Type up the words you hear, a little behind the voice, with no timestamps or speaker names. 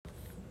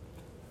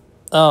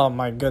Oh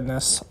my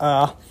goodness.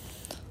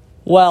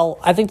 Well,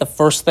 I think the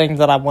first thing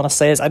that I want to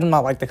say is I do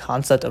not like the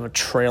concept of a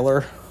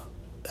trailer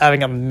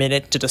having a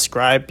minute to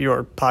describe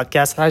your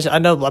podcast. I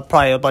know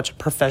probably a bunch of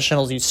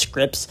professionals use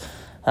scripts.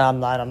 I'm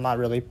not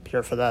really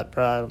here for that.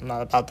 I'm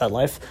not about that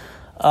life.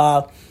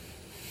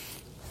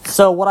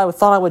 So what I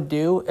thought I would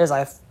do is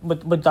I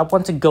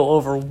want to go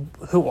over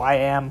who I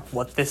am,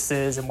 what this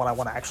is, and what I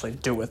want to actually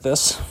do with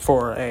this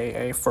for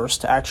a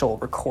first actual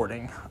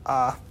recording.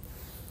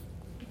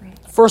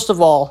 First of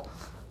all,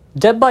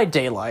 Dead by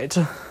Daylight,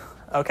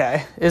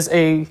 okay, is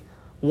a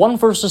 1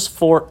 versus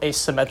 4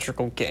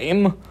 asymmetrical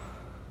game.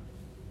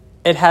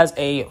 It has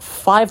a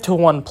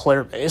 5-1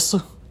 player base.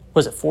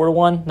 Was it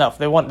 4-1? No,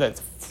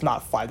 it's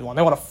not 5-1.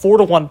 They want a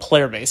 4-1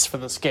 player base for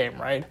this game,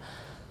 right?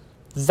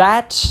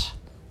 That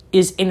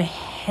is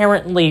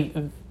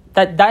inherently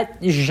that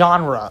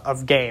genre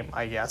of game,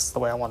 I guess, the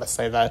way I want to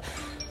say that,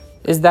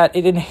 is that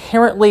it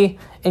inherently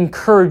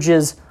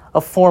encourages a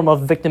form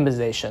of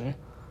victimization.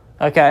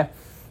 Okay?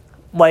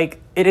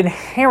 Like, it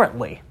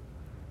inherently,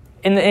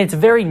 in its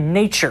very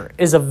nature,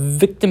 is a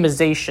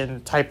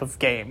victimization type of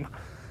game.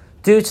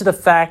 Due to the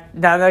fact,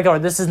 there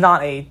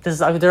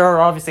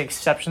are obviously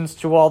exceptions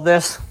to all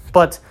this,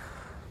 but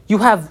you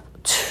have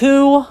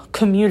two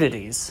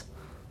communities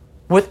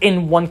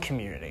within one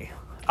community,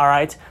 all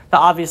right?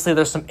 Now, obviously,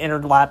 there's some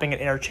interlapping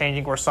and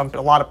interchanging where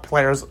a lot of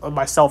players,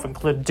 myself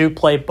included, do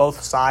play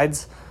both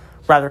sides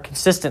rather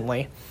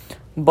consistently,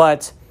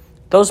 but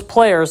those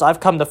players, I've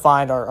come to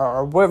find,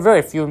 are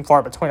very few and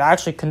far between. I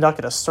actually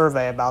conducted a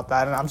survey about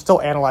that, and I'm still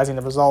analyzing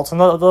the results,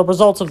 and the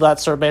results of that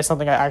survey is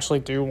something I actually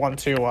do want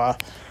to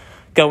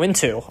go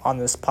into on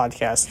this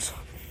podcast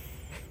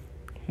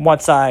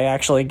once I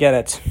actually get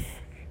it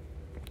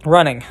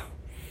running.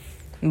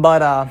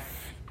 But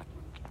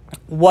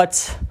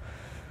what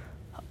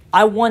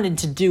I wanted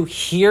to do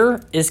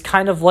here is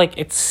kind of like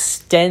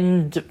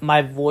extend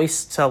my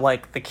voice to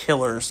like the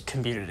Killers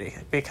community,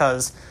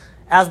 because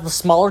as the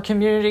smaller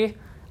community,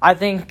 I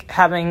think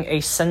having a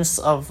sense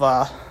of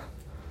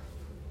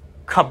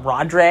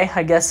camaraderie,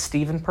 I guess,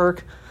 Stephen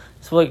Perk,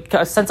 so like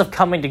a sense of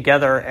coming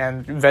together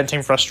and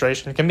venting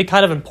frustration can be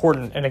kind of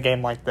important in a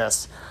game like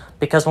this,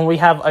 because when we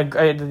have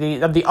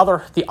the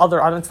other,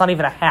 it's not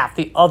even a half,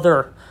 the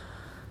other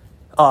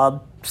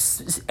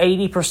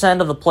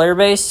 80% of the player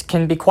base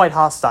can be quite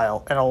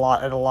hostile in a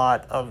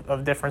lot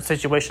of different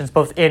situations,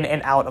 both in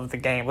and out of the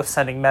game, with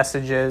sending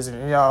messages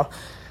and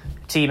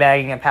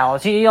teabagging and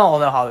pallets. You all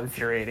know how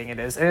infuriating it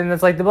is. And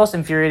it's like the most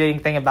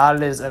infuriating thing about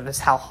it is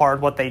how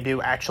hard what they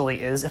do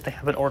actually is if they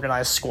have an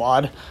organized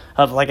squad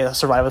of like a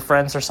Survive with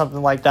Friends or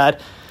something like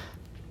that.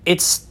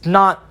 It's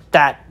not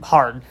that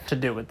hard to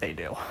do what they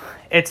do.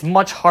 It's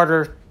much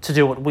harder to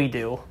do what we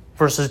do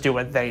versus do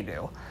what they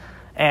do.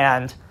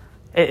 And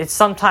it's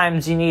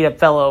sometimes you need a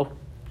fellow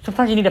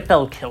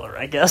killer,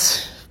 I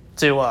guess,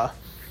 to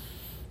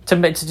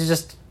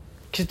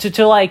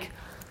like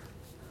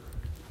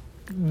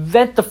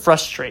vent the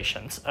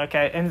frustrations,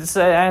 okay?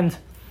 And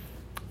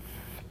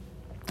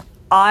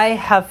I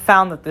have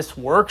found that this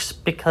works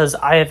because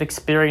I have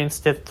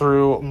experienced it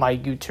through my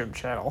YouTube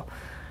channel.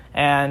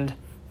 And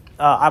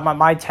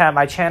my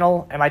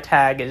channel and my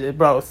tag is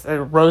both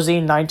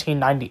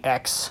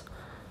Rosie1990X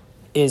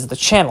is the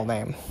channel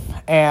name.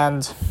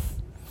 And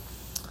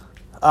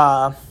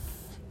I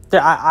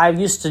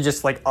used to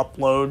just like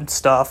upload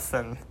stuff,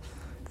 and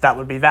that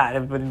would be that.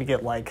 It wouldn't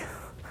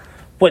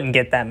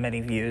get that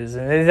many views,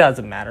 and it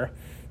doesn't matter.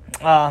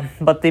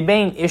 But the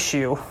main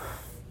issue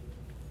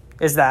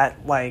is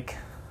that, like,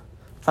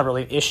 it's not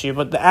really an issue,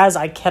 but as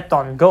I kept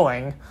on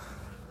going,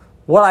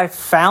 what I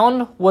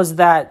found was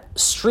that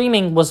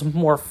streaming was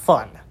more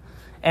fun.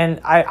 And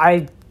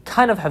I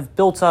kind of have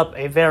built up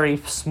a very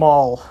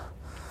small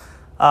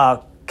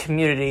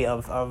community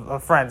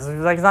of friends.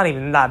 Like, it's not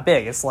even that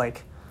big. It's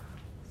like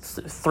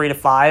 3 to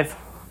 5.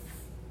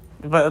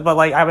 But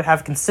like, I would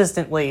have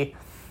consistently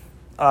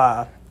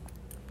a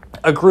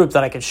group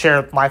that I could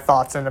share my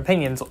thoughts and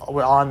opinions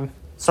on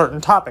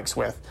certain topics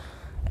with.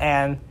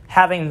 And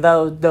having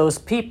those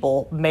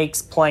people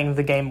makes playing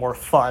the game more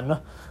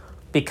fun,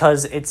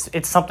 because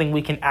it's something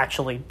we can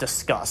actually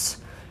discuss.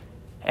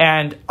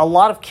 And a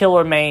lot of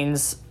killer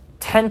mains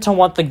tend to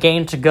want the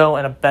game to go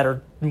in a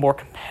better, more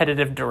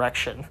competitive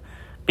direction,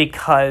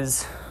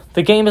 because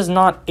the game is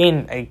not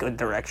in a good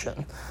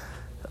direction.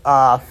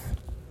 I'm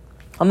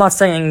not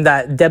saying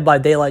that Dead by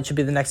Daylight should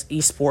be the next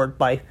esport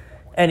by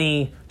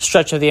any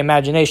stretch of the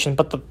imagination,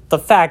 but the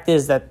fact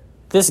is that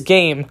this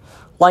game,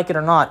 like it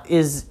or not,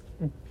 is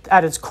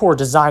at its core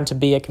designed to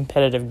be a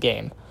competitive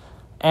game.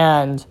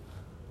 And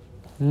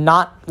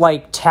not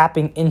like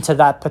tapping into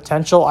that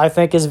potential, I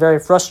think, is very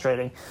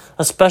frustrating,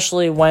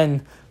 especially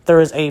when there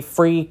is a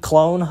free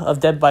clone of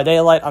Dead by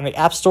Daylight on the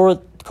App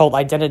Store called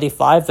Identity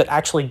 5 that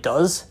actually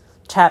does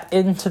tap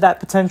into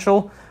that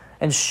potential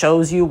and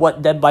shows you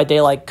what Dead by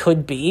Daylight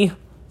could be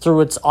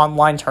through its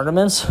online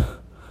tournaments.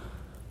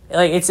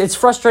 Like, it's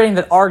frustrating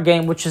that our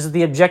game, which is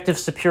the objective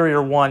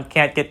superior one,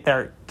 can't get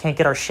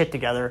our shit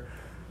together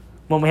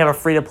when we have a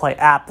free to play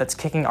app that's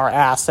kicking our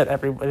ass at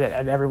every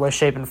way,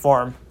 shape, and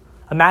form.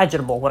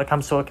 imaginable when it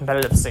comes to a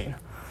competitive scene.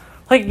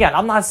 Like, again,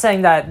 I'm not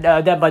saying that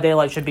Dead by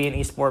Daylight should be an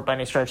esport by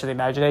any stretch of the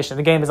imagination.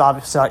 The game is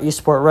obviously not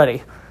esport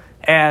ready.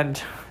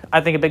 And I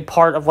think a big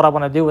part of what I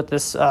want to do with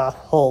this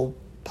whole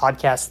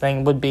podcast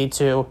thing would be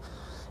to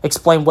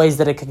explain ways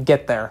that it could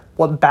get there.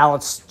 What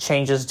balance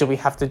changes do we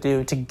have to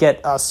do to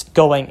get us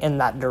going in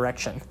that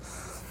direction?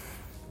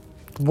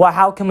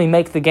 How can we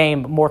make the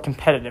game more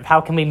competitive?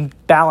 How can we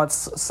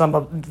balance some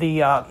of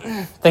the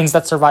things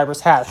that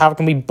survivors have? How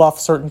can we buff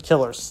certain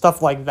killers?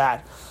 Stuff like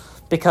that.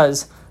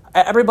 Because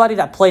everybody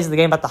that plays the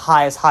game at the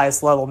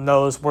highest level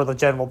knows where the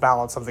general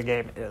balance of the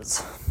game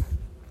is.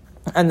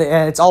 And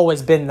it's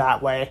always been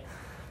that way.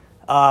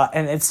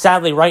 And it's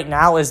sadly right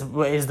now is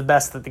the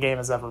best that the game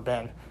has ever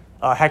been.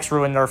 Hex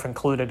Ruin nerf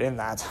included in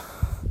that,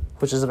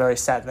 which is a very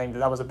sad thing.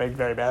 That was a big,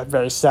 very bad,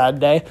 very sad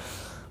day.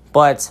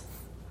 But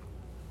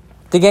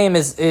the game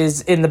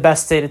is in the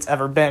best state it's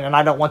ever been, and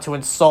I don't want to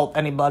insult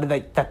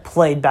anybody that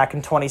played back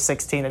in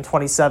 2016 and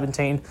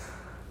 2017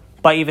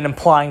 by even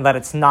implying that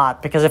it's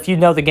not, because if you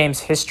know the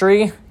game's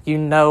history, you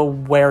know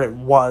where it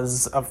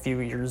was a few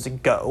years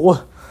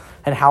ago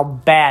and how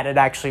bad it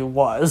actually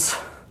was.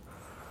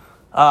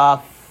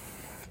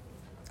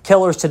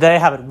 Killers today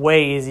have it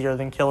way easier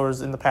than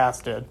killers in the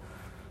past did.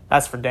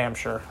 That's for damn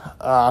sure.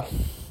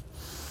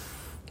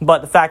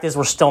 But the fact is,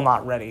 we're still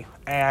not ready.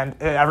 And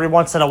every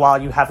once in a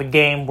while, you have a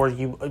game where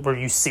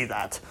you see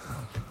that.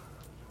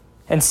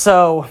 And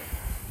so,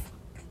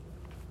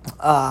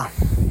 I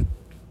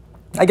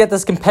get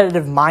this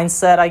competitive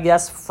mindset, I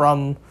guess,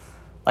 from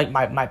like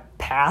my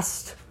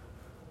past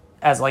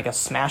as like a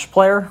Smash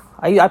player.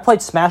 I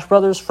played Smash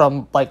Brothers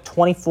from like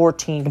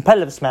 2014,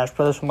 competitive Smash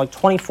Brothers from like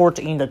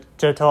 2014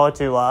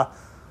 to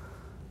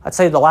I'd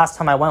say the last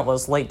time I went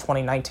was late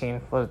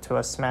 2019 to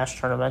a Smash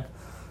tournament.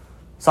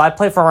 So I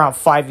played for around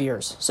 5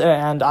 years,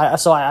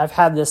 I've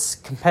had this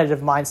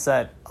competitive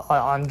mindset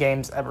on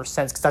games ever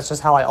since, because that's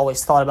just how I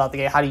always thought about the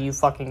game. How do you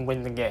fucking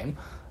win the game?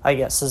 I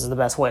guess is the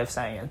best way of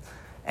saying it.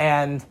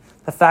 And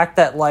the fact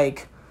that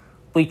like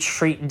we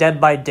treat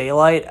Dead by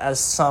Daylight as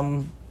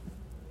some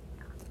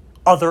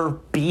other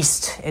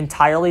beast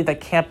entirely that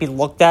can't be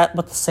looked at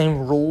with the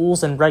same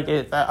rules and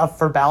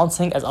for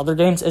balancing as other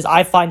games is,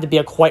 I find, to be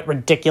a quite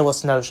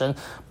ridiculous notion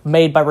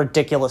made by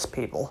ridiculous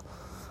people.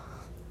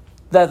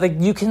 That like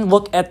you can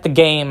look at the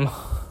game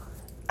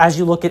as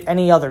you look at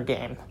any other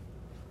game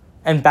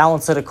and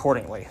balance it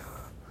accordingly.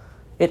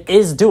 It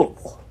is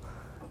doable.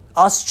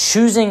 Us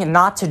choosing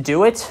not to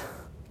do it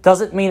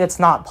doesn't mean it's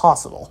not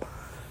possible.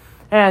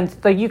 And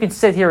like you can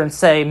sit here and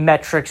say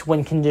metrics,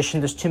 win condition,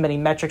 there's too many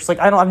metrics. Like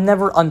I've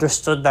never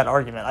understood that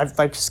argument. I've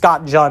like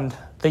Scott Jund,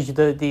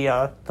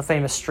 the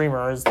famous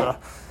streamer, is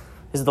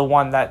the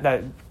one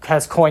that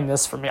has coined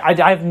this for me.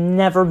 I've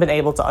never been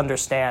able to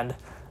understand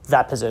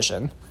that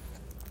position.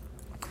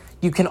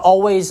 You can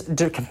always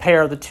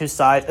compare the two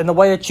sides, and the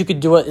way that you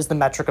could do it is the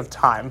metric of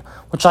time,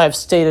 which I have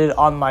stated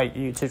on my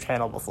YouTube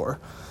channel before.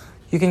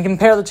 You can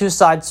compare the two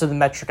sides to the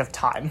metric of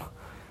time,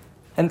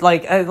 and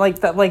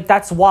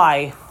that's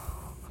why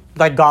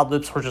like God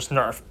loops were just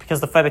nerfed,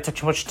 because the fact they took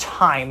too much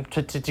time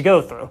to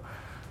go through.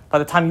 By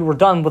the time you were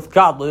done with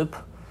God loop,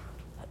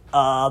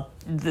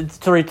 the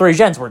three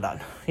gens were done.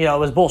 You know, it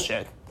was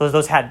bullshit.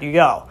 Those had to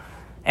go,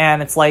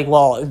 and it's like,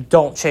 well,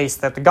 don't chase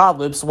the God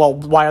loops. Well,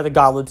 why are the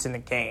God loops in the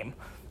game?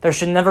 There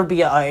should never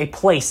be a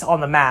place on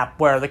the map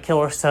where the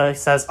killer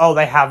says, oh,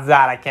 they have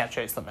that, I can't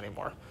chase them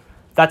anymore.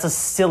 That's a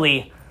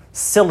silly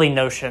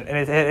notion,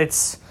 and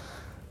it's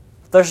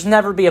there should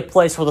never be a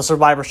place where the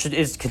survivor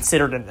is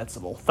considered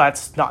invincible.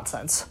 That's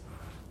nonsense.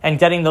 And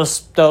getting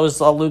those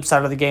loops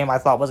out of the game, I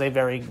thought, was a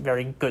very,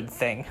 very good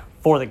thing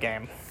for the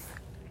game.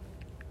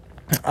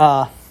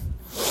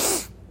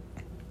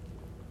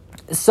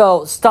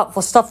 So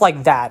stuff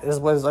like that is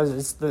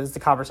the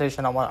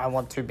conversation I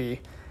want to be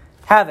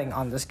having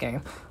on this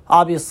game.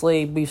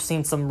 Obviously, we've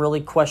seen some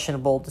really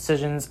questionable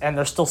decisions, and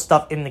there's still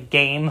stuff in the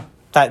game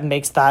that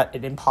makes that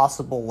an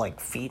impossible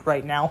feat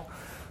right now.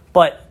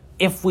 But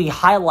if we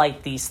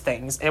highlight these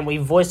things and we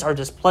voice our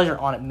displeasure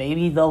on it,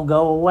 maybe they'll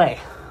go away.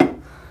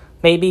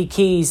 Maybe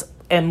Keys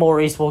and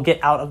Maurice will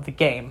get out of the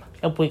game,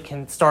 and we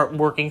can start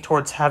working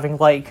towards having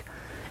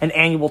an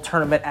annual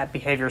tournament at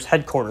Behavior's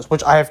headquarters,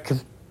 which I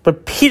have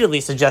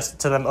repeatedly suggested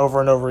to them over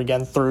and over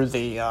again through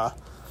the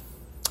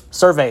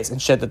surveys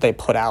and shit that they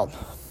put out.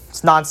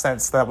 It's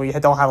nonsense that we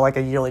don't have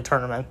a yearly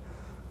tournament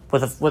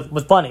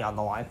with money on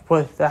the line.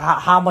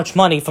 How much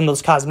money from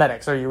those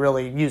cosmetics are you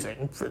really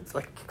using?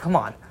 Come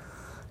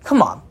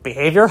on,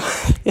 Behavior.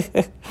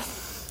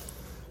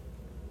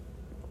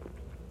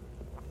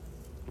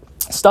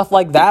 Stuff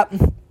like that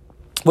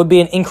would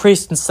be an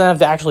increased incentive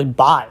to actually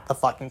buy the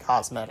fucking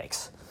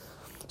cosmetics.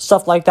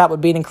 Stuff like that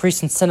would be an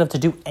increased incentive to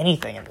do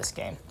anything in this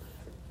game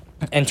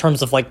in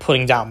terms of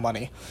putting down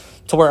money,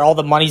 to where all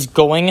the money's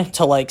going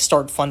to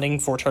start funding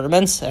for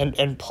tournaments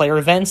and player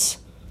events.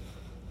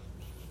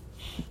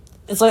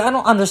 It's I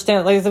don't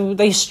understand.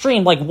 They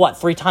stream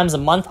 3 times a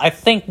month? I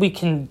think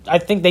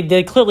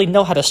they clearly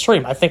know how to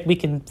stream. I think we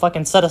can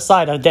fucking set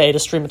aside a day to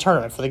stream a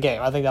tournament for the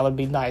game. I think that would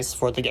be nice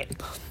for the game.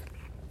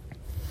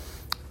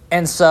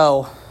 And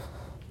so,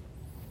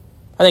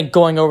 I think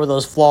going over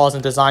those flaws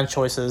and design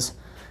choices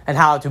and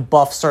how to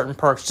buff certain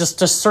perks, just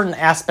certain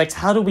aspects,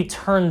 how do we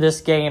turn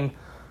this game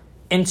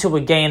into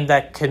a game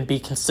that can be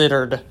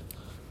considered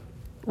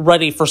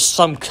ready for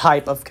some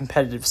type of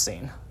competitive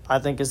scene, I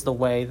think is the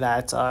way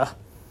that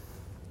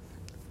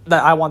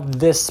that I want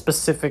this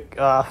specific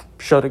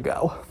show to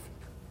go.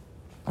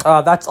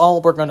 That's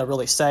all we're going to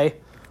really say.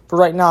 For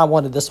right now, I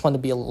wanted this one to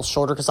be a little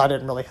shorter because I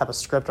didn't really have a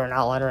script or an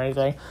outline or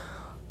anything.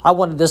 I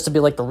wanted this to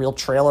be like the real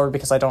trailer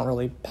because I don't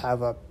really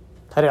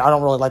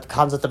like the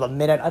concept of a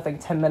minute. I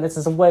think 10 minutes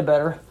is a way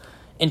better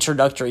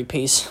introductory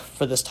piece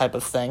for this type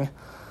of thing.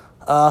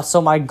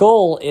 So my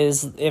goal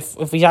is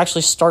if we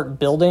actually start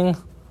building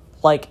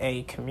like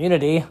a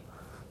community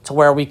to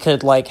where we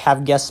could like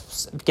have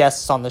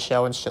guests on the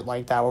show and shit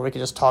like that, where we could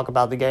just talk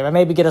about the game and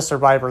maybe get a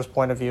survivor's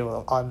point of view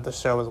on the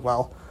show as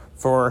well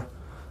for,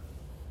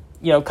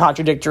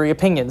 contradictory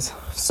opinions.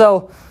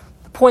 So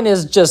the point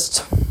is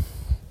just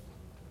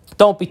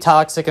don't be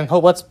toxic and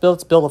let's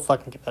build a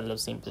fucking competitive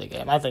scene for the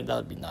game. I think that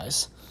would be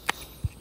nice.